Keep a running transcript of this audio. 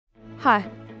Hi,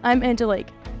 I'm Angelique.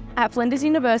 At Flinders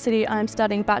University, I'm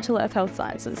studying Bachelor of Health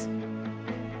Sciences.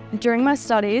 During my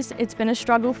studies, it's been a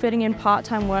struggle fitting in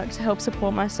part-time work to help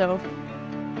support myself.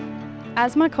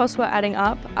 As my costs were adding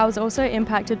up, I was also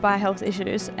impacted by health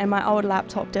issues and my old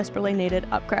laptop desperately needed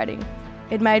upgrading.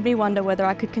 It made me wonder whether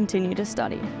I could continue to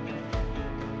study.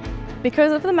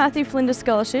 Because of the Matthew Flinders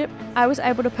Scholarship, I was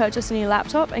able to purchase a new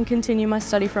laptop and continue my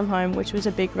study from home, which was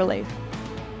a big relief.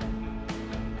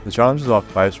 The challenges I've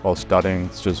faced while studying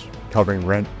is just covering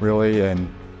rent really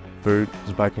and food,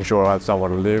 just making sure I have somewhere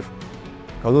to live.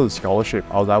 Because of the scholarship,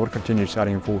 I was able to continue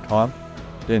studying full time.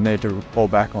 Didn't need to fall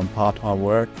back on part-time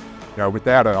work.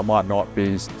 Without it, I might not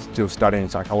be still studying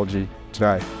psychology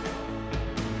today.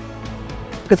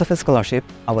 Because of the scholarship,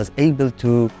 I was able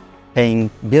to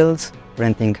paying bills,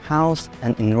 renting house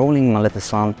and enrolling my little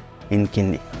son in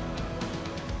kindy.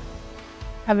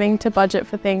 Having to budget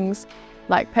for things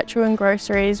like petrol and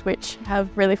groceries, which have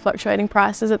really fluctuating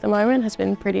prices at the moment, has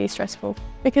been pretty stressful.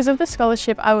 Because of the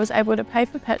scholarship, I was able to pay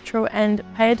for petrol and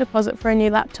pay a deposit for a new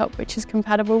laptop, which is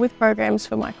compatible with programs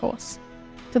for my course.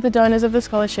 To the donors of the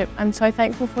scholarship, I'm so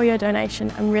thankful for your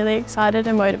donation. I'm really excited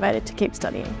and motivated to keep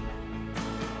studying.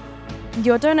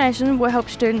 Your donation will help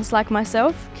students like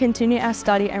myself continue our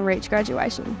study and reach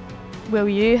graduation. Will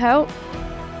you help?